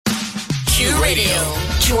Q Radio.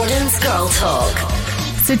 Jordan's Girl Talk.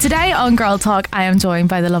 So today on Girl Talk, I am joined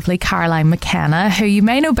by the lovely Caroline McKenna, who you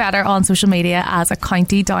may know better on social media as a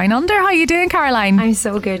County Down Under. How are you doing, Caroline? I'm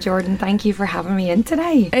so good, Jordan. Thank you for having me in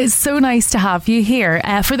today. It's so nice to have you here.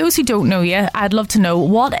 For those who don't know you, I'd love to know,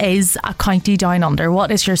 what is a County Down Under?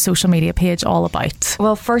 What is your social media page all about?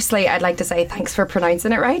 Well, firstly, I'd like to say thanks for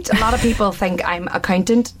pronouncing it right. A lot of people think I'm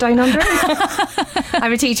accountant down under.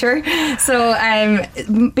 I'm a teacher. So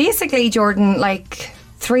basically, Jordan, like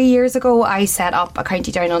 3 years ago, I set up a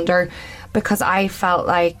County Down Under because I felt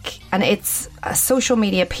like, and it's a social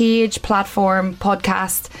media page, platform,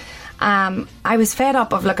 podcast. I was fed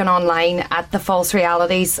up of looking online at the false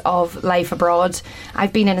realities of life abroad.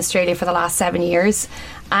 I've been in Australia for the last 7 years,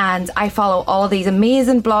 and I follow all of these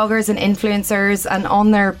amazing bloggers and influencers, and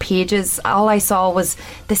on their pages all I saw was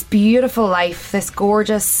this beautiful life, this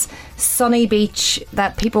gorgeous sunny beach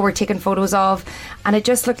that people were taking photos of, and it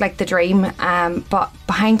just looked like the dream. But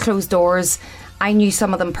behind closed doors, I knew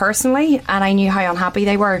some of them personally, and I knew how unhappy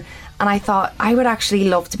they were. And I thought I would actually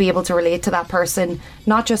love to be able to relate to that person,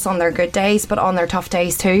 not just on their good days, but on their tough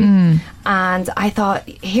days too. And I thought,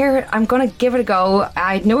 here, I'm going to give it a go.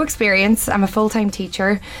 I had no experience. I'm a full-time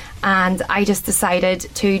teacher. And I just decided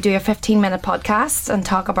to do a 15-minute podcast and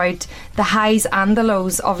talk about the highs and the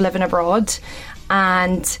lows of living abroad.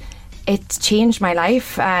 And it changed my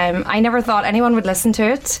life. I never thought anyone would listen to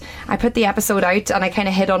it. I put the episode out and I kind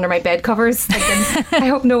of hid under my bed covers thinking, I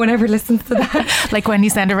hope no one ever listens to that. Like when you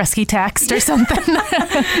send a risky text or something.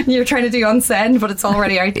 You're trying to do unsend, but it's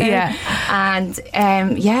already out there. Yeah. And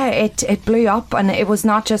it blew up, and it was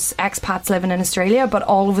not just expats living in Australia, but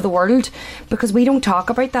all over the world, because we don't talk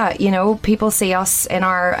about that. You know, people see us in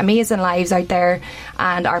our amazing lives out there,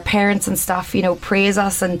 and our parents and stuff, you know, praise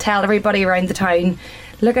us and tell everybody around the town,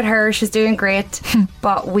 look at her, she's doing great.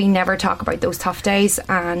 But we never talk about those tough days,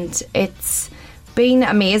 and it's been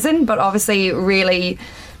amazing, but obviously really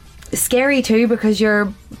scary too, because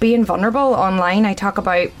you're being vulnerable online. I talk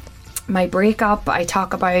about my breakup, I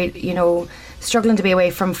talk about, you know, struggling to be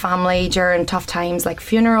away from family during tough times like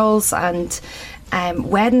funerals and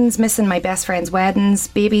weddings, missing my best friend's weddings,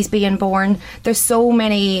 babies being born. There's so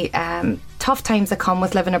many tough times that come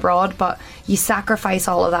with living abroad, but you sacrifice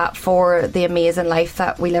all of that for the amazing life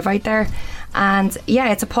that we live out there. And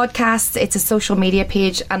yeah, it's a podcast, it's a social media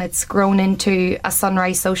page, and it's grown into a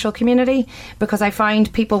Sunrise social community, because I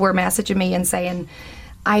find people were messaging me and saying,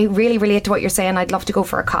 I really relate to what you're saying, I'd love to go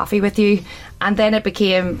for a coffee with you. And then it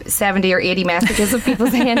became 70 or 80 messages of people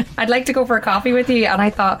saying, I'd like to go for a coffee with you. And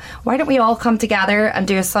I thought, why don't we all come together and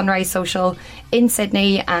do a Sunrise social in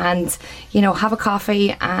Sydney and, you know, have a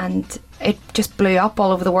coffee? And it just blew up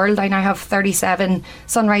all over the world. I now have 37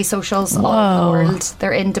 Sunrise socials all over the world.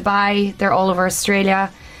 They're in Dubai, they're all over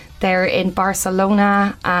Australia, they're in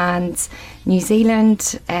Barcelona and New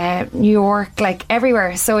Zealand, New York, like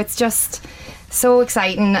everywhere. So it's just so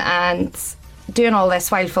exciting, and doing all this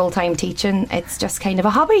while full-time teaching, it's just kind of a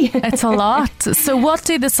hobby. It's a lot. So what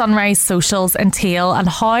do the Sunrise socials entail, and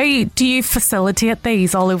how do you facilitate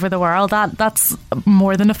these all over the world? That's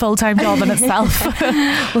more than a full-time job in itself.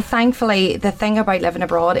 Well, thankfully, the thing about living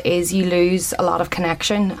abroad is you lose a lot of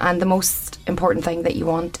connection, and the most important thing that you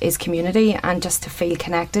want is community and just to feel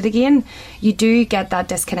connected again. You do get that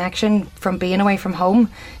disconnection from being away from home.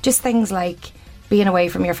 Just things like being away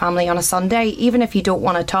from your family on a Sunday, even if you don't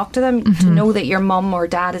want to talk to them, to know that your mum or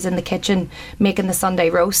dad is in the kitchen making the Sunday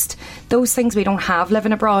roast. Those things we don't have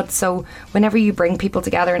living abroad. So whenever you bring people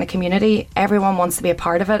together in a community, everyone wants to be a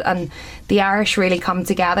part of it, and the Irish really come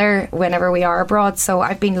together whenever we are abroad. So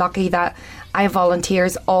I've been lucky that I have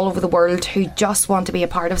volunteers all over the world who just want to be a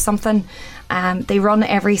part of something. They run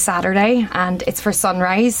every Saturday, and it's for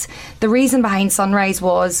Sunrise. The reason behind Sunrise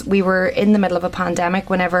was we were in the middle of a pandemic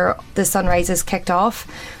whenever the Sunrises kicked off,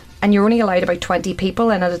 and you're only allowed about 20 people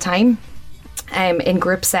in at a time. In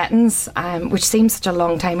group settings, which seems such a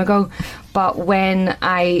long time ago. But when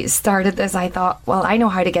I started this, I thought, well, I know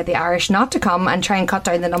how to get the Irish not to come and try and cut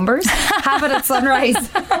down the numbers. Have it at Sunrise,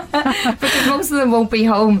 because most of them won't be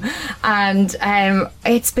home. And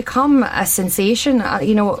it's become a sensation.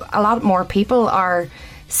 You know, a lot more people are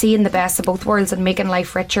seeing the best of both worlds and making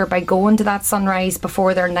life richer by going to that Sunrise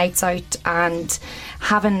before their nights out and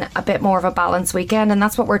having a bit more of a balanced weekend. And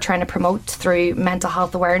that's what we're trying to promote through mental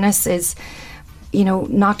health awareness, is, you know,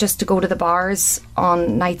 not just to go to the bars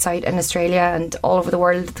on nights out in Australia and all over the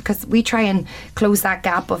world, because we try and close that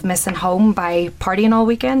gap of missing home by partying all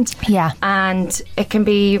weekend. Yeah. And it can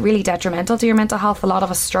be really detrimental to your mental health. A lot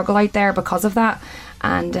of us struggle out there because of that.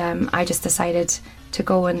 And I just decided to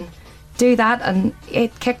go and do that, and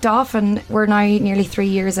it kicked off, and we're now nearly 3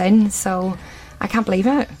 years in, so I can't believe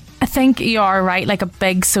it. think you are right. Like a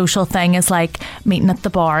big social thing is like meeting at the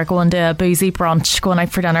bar, going to a boozy brunch, going out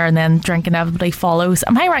for dinner and then drinking, everybody follows.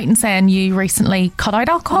 Am I right in saying you recently cut out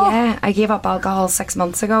alcohol? Yeah, I gave up alcohol 6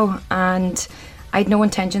 months ago and I had no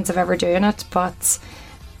intentions of ever doing it, but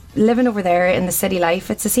living over there in the city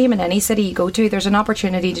life, it's the same in any city you go to. There's an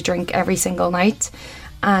opportunity to drink every single night,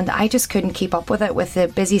 and I just couldn't keep up with it with the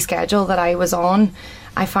busy schedule that I was on.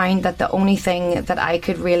 I find that the only thing that I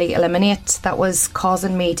could really eliminate that was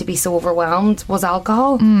causing me to be so overwhelmed was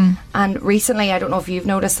alcohol. And recently, I don't know if you've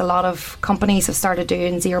noticed, a lot of companies have started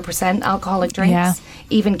doing 0% alcoholic drinks. Yeah.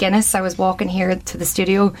 Even Guinness, I was walking here to the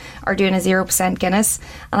studio, are doing a 0% Guinness,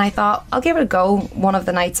 and I thought I'll give it a go one of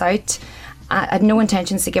the nights out. I had no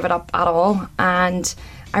intentions to give it up at all, and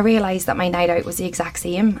I realised that my night out was the exact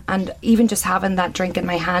same, and even just having that drink in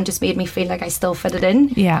my hand just made me feel like I still fitted in.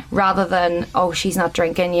 Yeah. Rather than, oh, she's not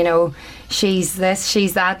drinking, you know, she's this,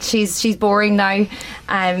 she's that, she's boring now.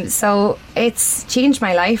 So it's changed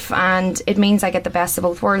my life, and it means I get the best of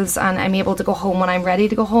both worlds, and I'm able to go home when I'm ready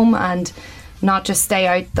to go home and not just stay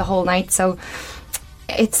out the whole night. So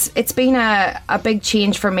it's been a big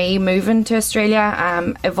change for me moving to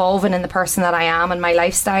Australia, evolving in the person that I am and my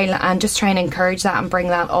lifestyle, and just trying to encourage that and bring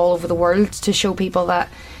that all over the world to show people that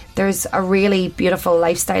there's a really beautiful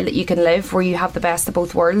lifestyle that you can live where you have the best of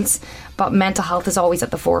both worlds. But mental health is always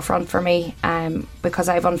at the forefront for me, because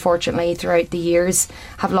I've unfortunately throughout the years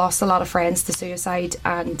have lost a lot of friends to suicide,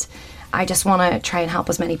 and I just want to try and help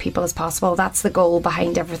as many people as possible. That's the goal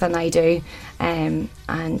behind everything I do. And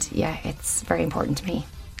yeah, it's very important to me.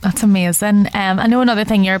 That's amazing. I know another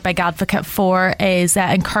thing you're a big advocate for is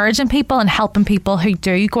encouraging people and helping people who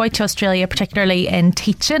do go out to Australia, particularly in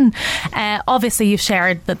teaching. Obviously, you've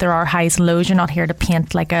shared that there are highs and lows. You're not here to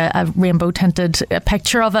paint like a rainbow tinted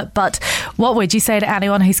picture of it. But what would you say to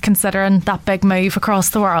anyone who's considering that big move across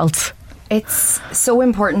the world? It's so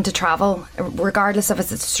important to travel, regardless if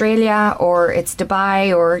it's Australia or it's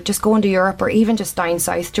Dubai or just going to Europe or even just down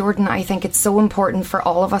south, Jordan. I think it's so important for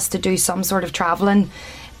all of us to do some sort of travelling.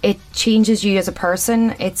 It changes you as a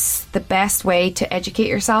person. It's the best way to educate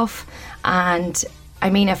yourself. And I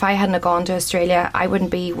mean, if I hadn't gone to Australia, I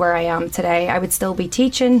wouldn't be where I am today. I would still be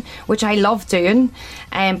teaching, which I love doing,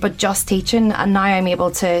 but just teaching. And now I'm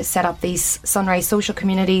able to set up these Sunrise social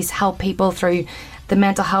communities, help people through the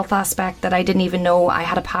mental health aspect that I didn't even know I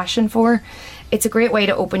had a passion for. It's a great way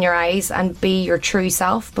to open your eyes and be your true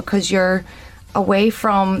self, because you're away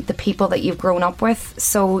from the people that you've grown up with,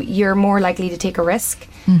 so you're more likely to take a risk.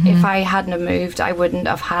 If I hadn't have moved, I wouldn't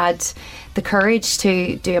have had the courage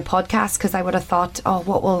to do a podcast, because I would have thought, oh,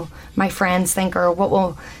 what will my friends think, or what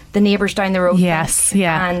will the neighbours down the road think?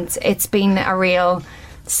 Yeah. And it's been a real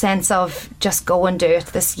sense of just go and do it,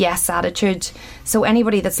 this yes attitude. So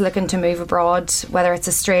anybody that's looking to move abroad, whether it's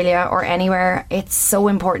Australia or anywhere, it's so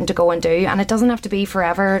important to go and do, and it doesn't have to be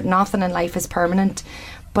forever. Nothing in life is permanent,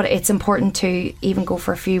 but it's important to even go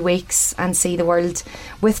for a few weeks and see the world.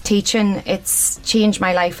 With teaching, it's changed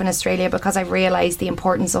my life in Australia because I've realised the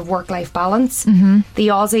importance of work-life balance. The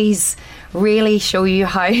Aussies really show you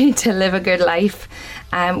how to live a good life.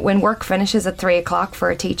 When work finishes at 3 o'clock for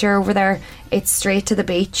a teacher over there, it's straight to the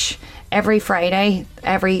beach. Every Friday,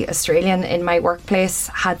 every Australian in my workplace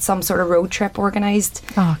had some sort of road trip organised.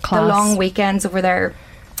 Oh, class. The long weekends over there,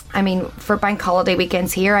 I mean, for bank holiday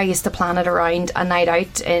weekends here, I used to plan it around a night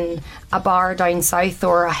out in a bar down south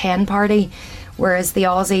or a hen party, whereas the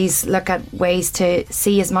Aussies look at ways to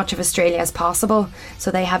see as much of Australia as possible.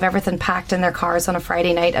 So they have everything packed in their cars on a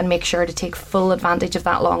Friday night and make sure to take full advantage of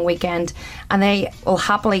that long weekend. And they will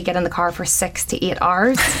happily get in the car for 6 to 8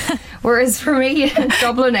 hours. Whereas for me,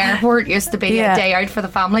 Dublin Airport used to be a day out for the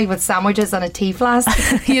family with sandwiches and a tea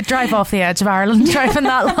flask. You drive off the edge of Ireland driving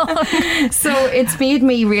that long. So it's made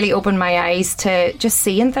me really open my eyes to just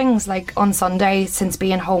seeing things. Like on Sunday, since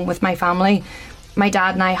being home with my family, my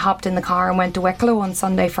dad and I hopped in the car and went to Wicklow on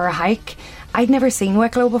Sunday for a hike. I'd never seen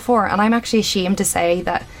Wicklow before, and I'm actually ashamed to say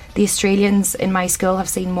that the Australians in my school have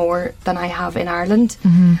seen more than I have in Ireland.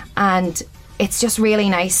 And it's just really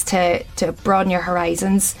nice to broaden your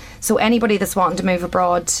horizons. So anybody that's wanting to move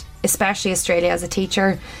abroad, especially Australia, as a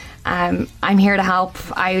teacher, I'm here to help.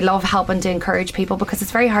 I love helping to encourage people because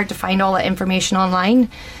it's very hard to find all that information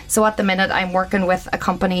online. So at the minute I'm working with a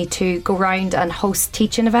company to go round and host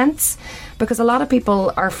teaching events, because a lot of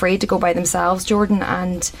people are afraid to go by themselves, Jordan,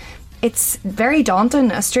 and it's very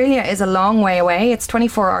daunting. Australia is a long way away. It's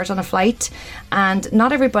 24 hours on a flight, and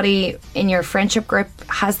not everybody in your friendship group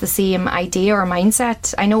has the same idea or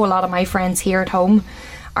mindset. I know a lot of my friends here at home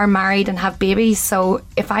are married and have babies, so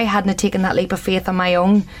if I hadn't taken that leap of faith on my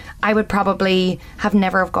own, I would probably have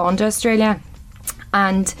never have gone to Australia.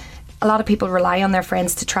 And a lot of people rely on their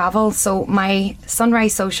friends to travel. So my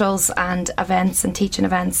Sunrise socials and events and teaching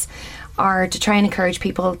events are to try and encourage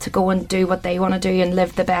people to go and do what they want to do and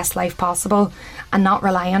live the best life possible and not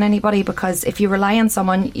rely on anybody, because if you rely on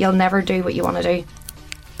someone, you'll never do what you want to do.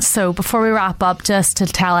 So before we wrap up, just to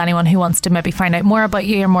tell anyone who wants to maybe find out more about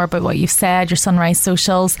you or more about what you've said, your Sunrise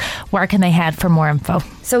socials, where can they head for more info?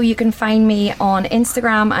 So you can find me on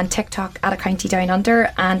Instagram and TikTok at A County Down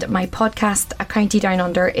Under, and my podcast A County Down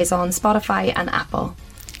Under is on Spotify and Apple.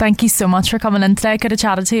 Thank you so much for coming in today. I could have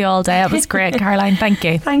chatted to you all day. It was great, Caroline. Thank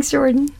you. Thanks, Jordan.